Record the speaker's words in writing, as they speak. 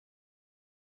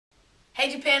Hey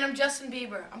Japan, I'm Justin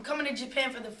Bieber. I'm coming to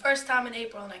Japan for the first time in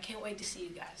April and I can't wait to see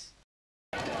you guys.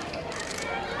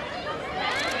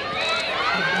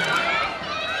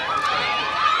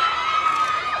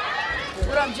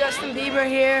 What up, Justin Bieber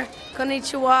here.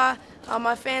 Konnichiwa.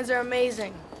 My fans are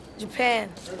amazing. Japan.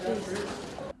 Peace.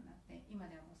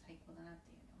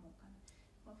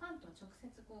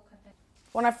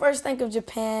 When I first think of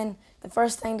Japan, the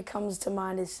first thing that comes to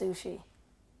mind is sushi.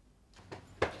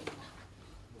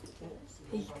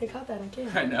 They caught that on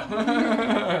camera. I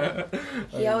know.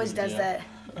 He always does that.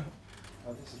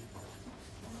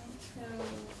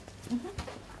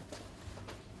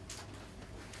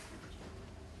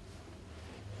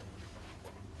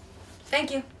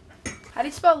 Thank you. How do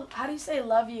you say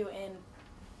love you in?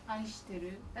 That's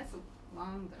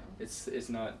long though. It's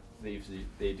not. They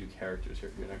do characters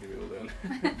here. You're not gonna be able to.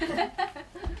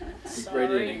 It's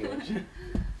rated in English.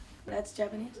 That's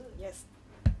Japanese? Yes.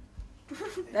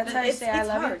 That's how you say I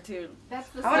love you? Too. That's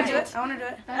the I want to do it. I want to do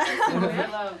it. That's the I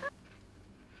love.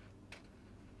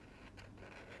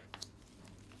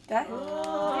 That?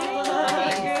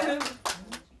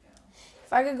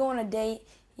 If I could go on a date,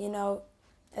 you know,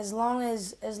 as long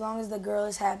as the girl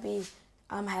is happy,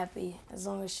 I'm happy. As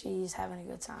long as she's having a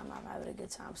good time, I'm having a good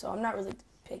time. So I'm not really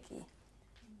picky.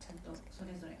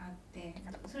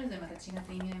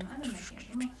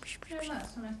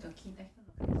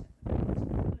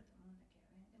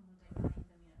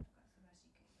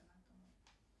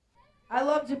 I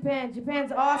love Japan.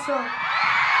 Japan's awesome.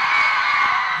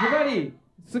 ズバリ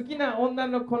好きな女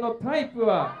の子のタイプ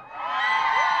は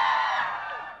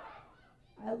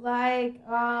I like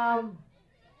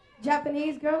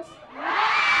Japanese girls.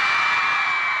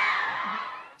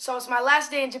 So it's my last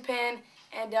day in Japan,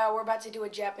 and we're about to do a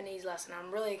Japanese lesson.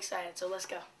 I'm really excited, so let's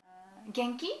go.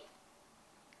 Genki?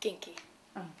 Genki.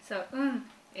 So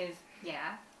is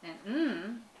yeah,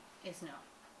 and is no.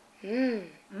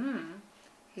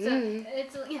 So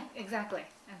it's yeah, exactly.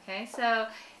 Okay, so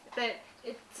but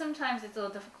sometimes it's a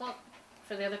little difficult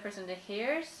for the other person to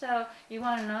hear. So you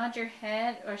want to nod your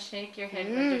head or shake your head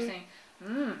when you're saying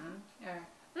or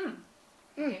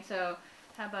Okay, so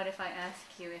how about if I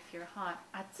ask you if you're hot?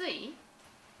 Atsui?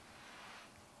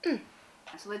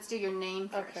 So let's do your name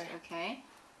first, okay?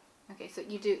 Okay, so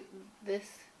you do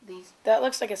these. That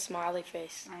looks like a smiley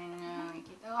face. I know.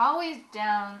 Always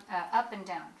down, up and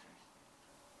down first.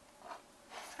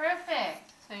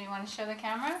 Perfect. So you want to show the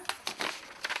camera?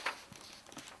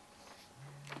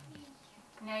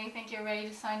 Now you think you're ready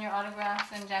to sign your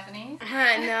autographs in Japanese?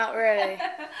 Not ready.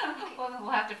 Well,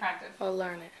 we'll have to practice. I'll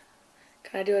learn it.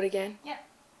 Can I do it again? Yeah.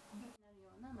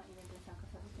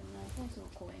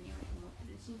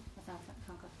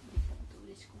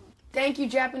 Thank you,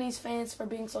 Japanese fans, for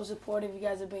being so supportive. You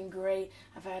guys have been great.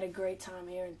 I've had a great time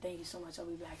here, and thank you so much. I'll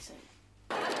be back soon.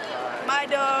 My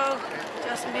dog,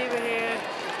 Justin Bieber here.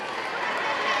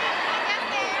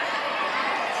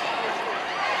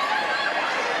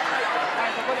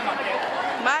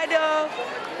 My dog.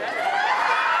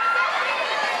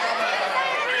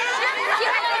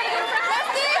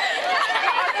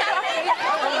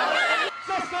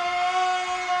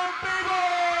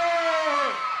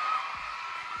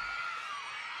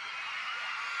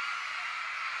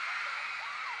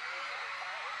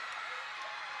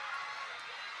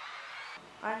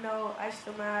 I know, I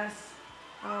still mass.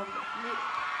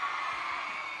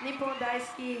 Nippon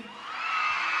daisuki.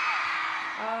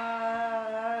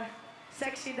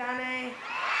 Sexy dane.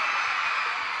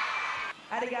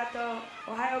 Arigato.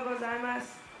 Ohayo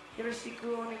gozaimasu.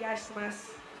 Yoroshiku onegai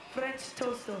shimasu. French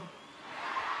toast.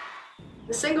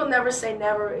 The single "Never Say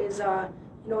Never" is, you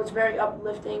know, it's very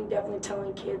uplifting. Definitely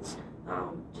telling kids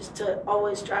just to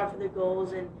always strive for their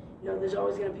goals, and you know, there's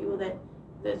always gonna be people that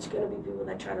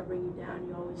try to bring you down.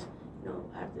 You always, you know,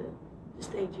 have to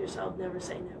just think to yourself, never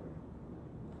say never.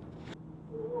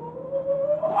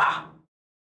 Wow.